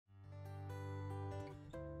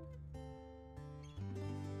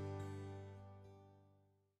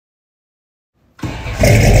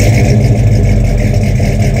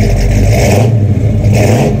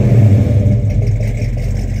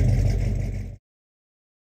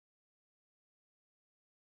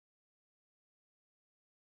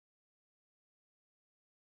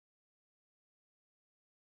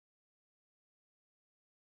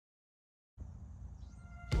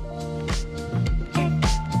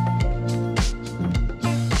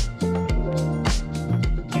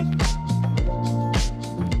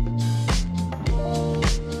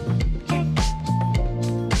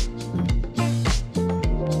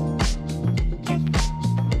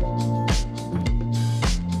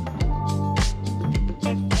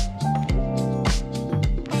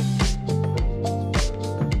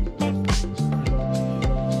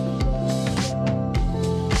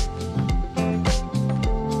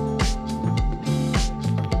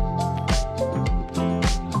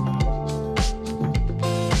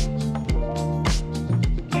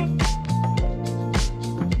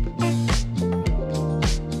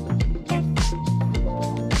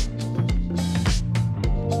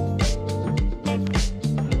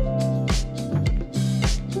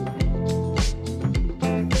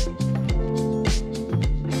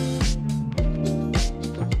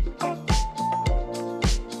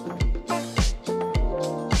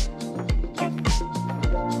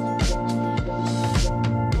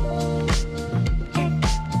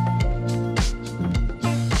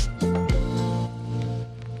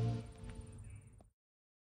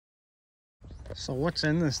So what's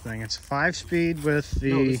in this thing? It's a 5-speed with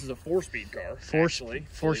the... No, this is a 4-speed car, actually.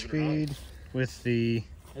 4-speed with the...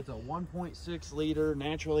 It's a 1.6 liter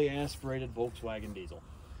naturally aspirated Volkswagen diesel.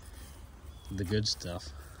 The good stuff.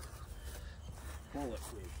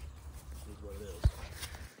 Bulletproof is what it is.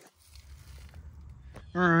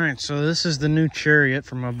 Alright, so this is the new Chariot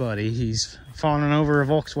from my buddy. He's fawning over a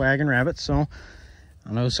Volkswagen Rabbit, so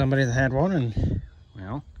I know somebody that had one, and,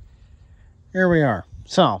 well, here we are.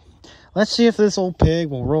 So, let's see if this old pig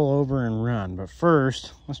will roll over and run. But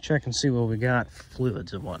first, let's check and see what we got for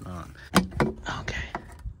fluids and whatnot. Okay.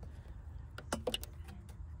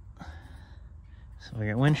 So we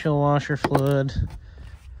got windshield washer fluid.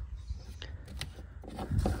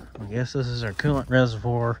 I guess this is our coolant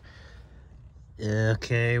reservoir.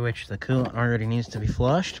 Okay, which the coolant already needs to be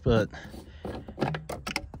flushed, but...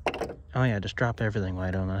 Oh yeah, just drop everything,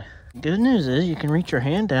 why don't I? Good news is you can reach your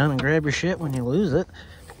hand down and grab your shit when you lose it,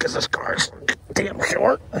 because this car's damn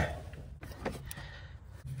short.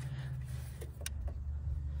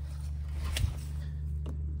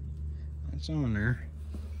 It's on there.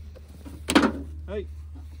 Hey.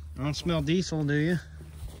 I don't smell diesel, do you?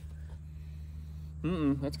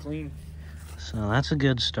 That's clean. So that's a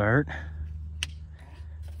good start.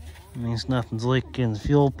 Means nothing's leaking the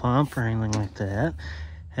fuel pump or anything like that.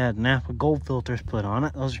 Had Napa Gold filters put on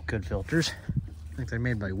it. Those are good filters. I think they're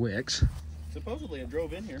made by Wix. Supposedly I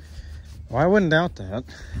drove in here. Well, I wouldn't doubt that.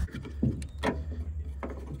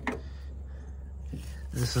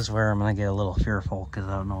 This is where I'm gonna get a little fearful because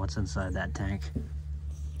I don't know what's inside that tank.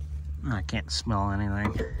 I can't smell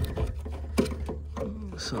anything.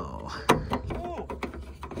 So. Oh.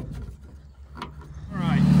 All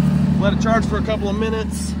right, let it charge for a couple of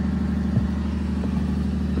minutes.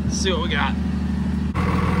 Let's see what we got.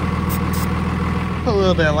 Put a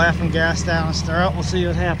little bit of laughing gas down and start out. We'll see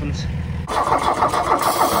what happens.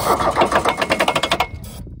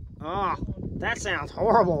 Oh, that sounds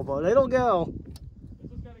horrible, but it'll go.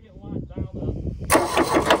 This has got to get dialed up.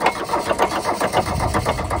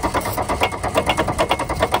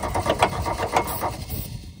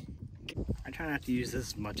 I try not to use this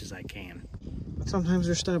as much as I can, but sometimes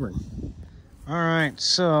they're stubborn. All right,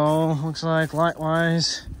 so looks like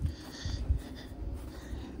light-wise,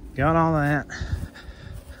 got all that.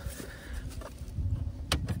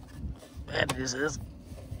 Bad news is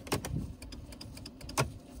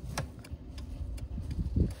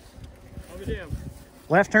I'll be damned.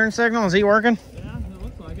 left turn signal, is he working? Yeah, it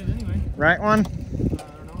looks like it anyway. Right one? I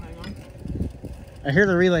don't know, hang on. I hear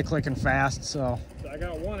the relay clicking fast, so. I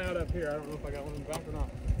got one out up here. I don't know if I got one in the back or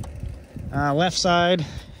not. Left side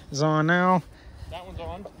is on now. That one's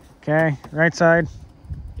on. Okay, right side.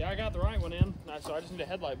 Yeah, I got the right one in. So I just need a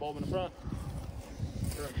headlight bulb in the front.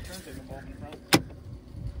 Or a turn signal bulb in the front.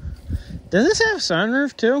 Does this have a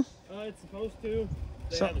sunroof too? It's supposed to.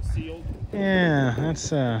 They So- have it sealed. Yeah,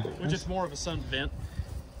 that's Which is more of a sun vent.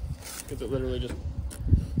 Because it literally just...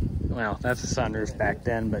 well, that's a sunroof back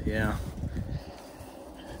then, but yeah.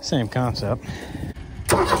 Same concept.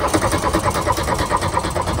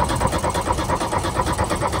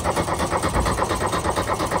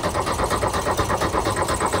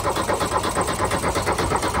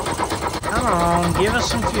 Come on, give us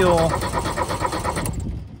some fuel.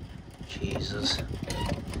 Jesus. I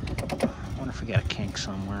wonder if we got a kink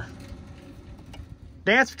somewhere.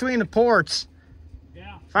 Dance between the ports.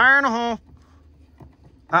 Yeah. Fire in a hole.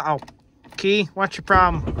 Uh-oh. Key, what's your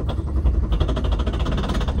problem?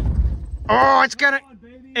 Oh, it's gonna... Come on,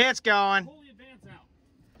 baby. It's going. Pull the advance out.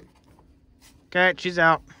 Okay, she's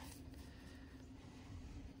out.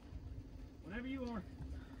 Whenever you are.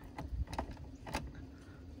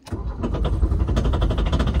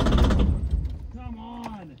 Come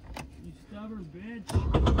on, you stubborn bitch.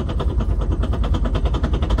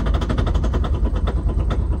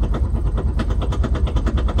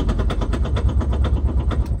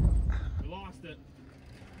 We lost it.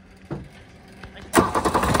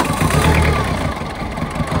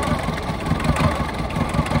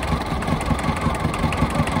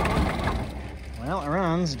 Well, it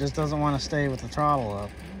runs. It just doesn't want to stay with the throttle up.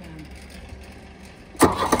 Come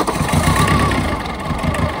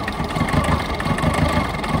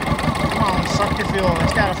on, suck your fuel.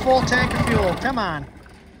 It's got a full tank of fuel. Come on.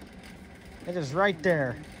 It is right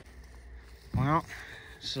there. Well,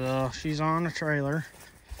 so she's on the trailer.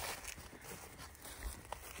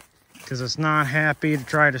 Because it's not happy to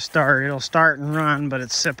try to start. It'll start and run, but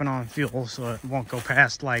it's sipping on fuel, so it won't go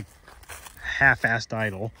past like half-assed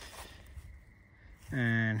idle.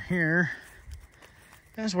 And here,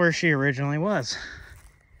 that's where she originally was.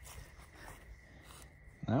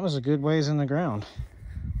 That was a good ways in the ground.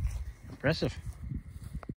 Impressive.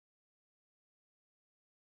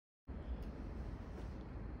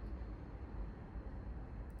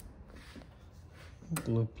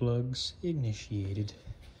 Glow plugs initiated.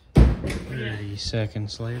 30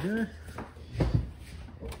 seconds later. All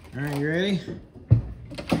right, you ready?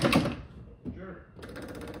 Sure.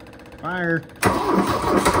 Fire.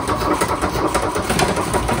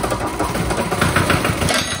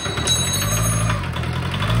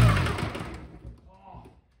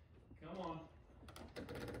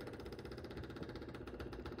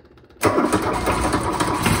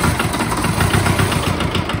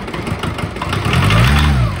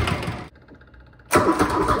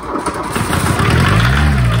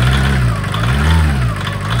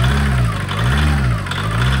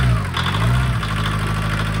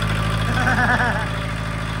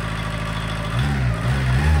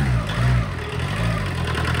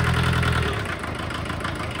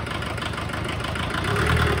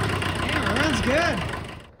 Good.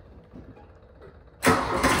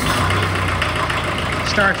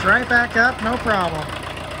 Starts right back up, no problem.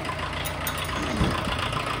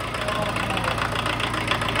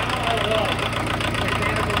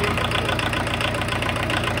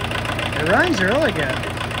 It runs really good.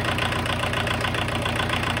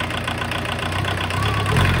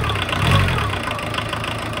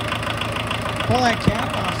 Pull that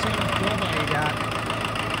cap off, see what fuel you got.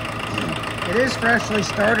 It is freshly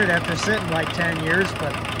started after sitting like 10 years,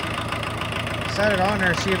 but set it on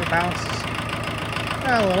there, see if it bounces.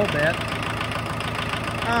 A little bit.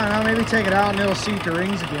 I don't know, maybe take it out and it'll seat the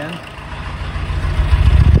rings again.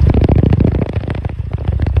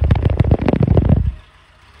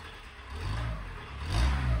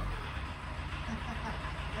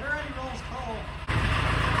 It already rolls cold.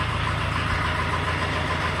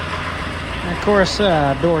 And of course,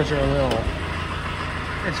 doors are a little,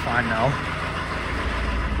 it's fine though.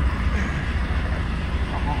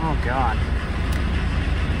 Oh God.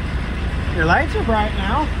 Your lights are bright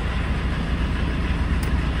now.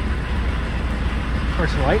 Of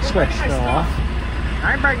course the light switch fell off.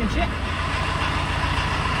 I ain't breaking shit.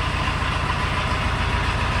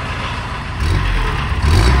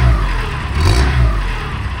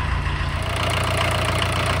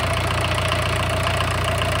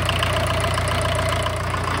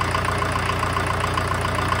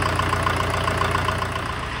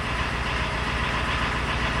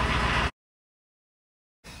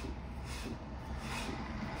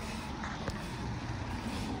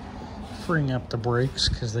 Freeing up the brakes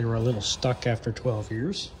because they were a little stuck after 12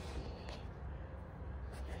 years.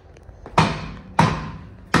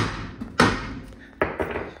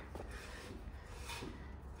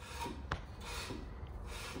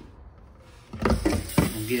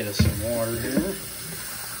 We'll get us some water here.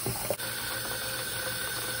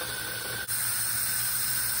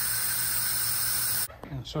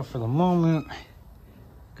 And so for the moment,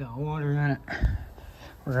 got water in it.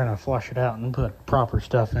 We're gonna flush it out and put proper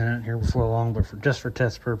stuff in it here before long, but just for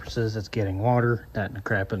test purposes, it's getting water. That and the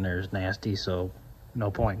crap in there is nasty, so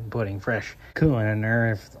no point in putting fresh coolant in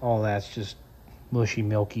there if all that's just mushy,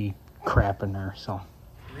 milky crap in there. So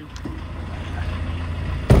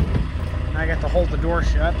I got to hold the door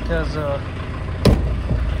shut because,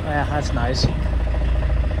 yeah, that's nice.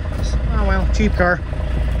 Oh well, cheap car.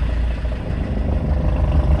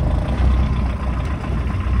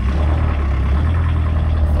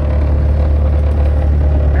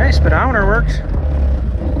 Speedometer works.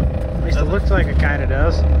 At least it looks like it kind of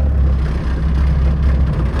does.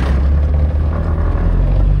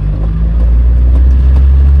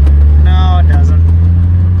 No, it doesn't.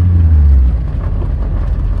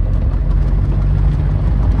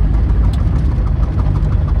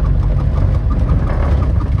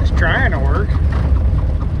 It's trying to work.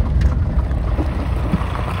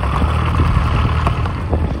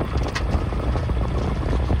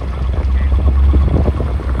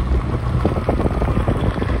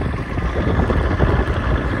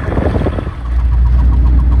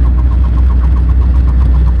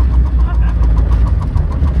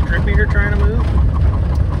 Trying to move.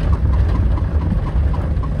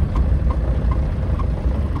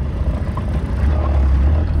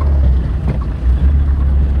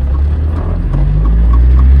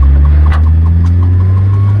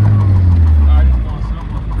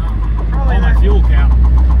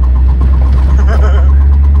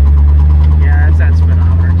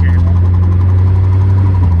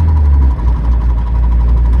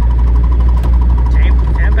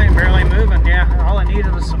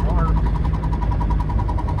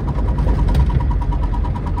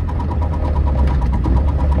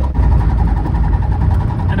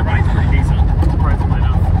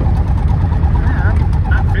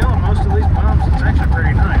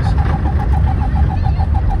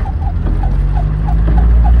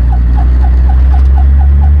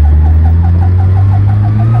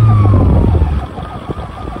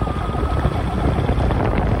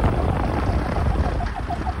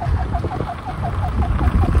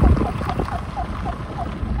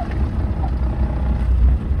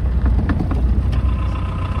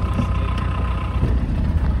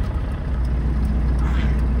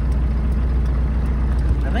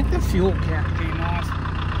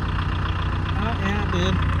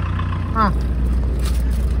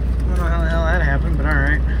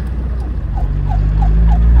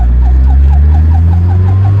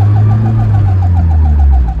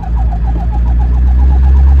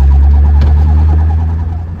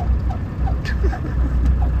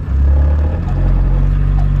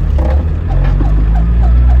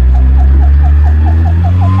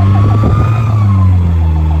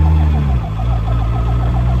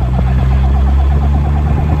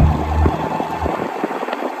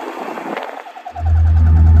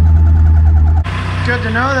 Good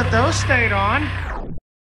to know that those stayed on.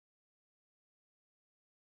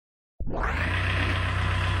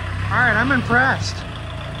 All right, I'm impressed.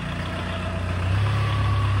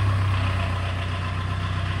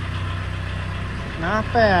 Not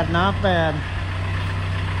bad, not bad.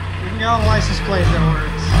 Even got a license plate that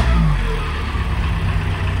works.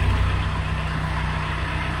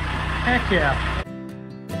 Heck yeah.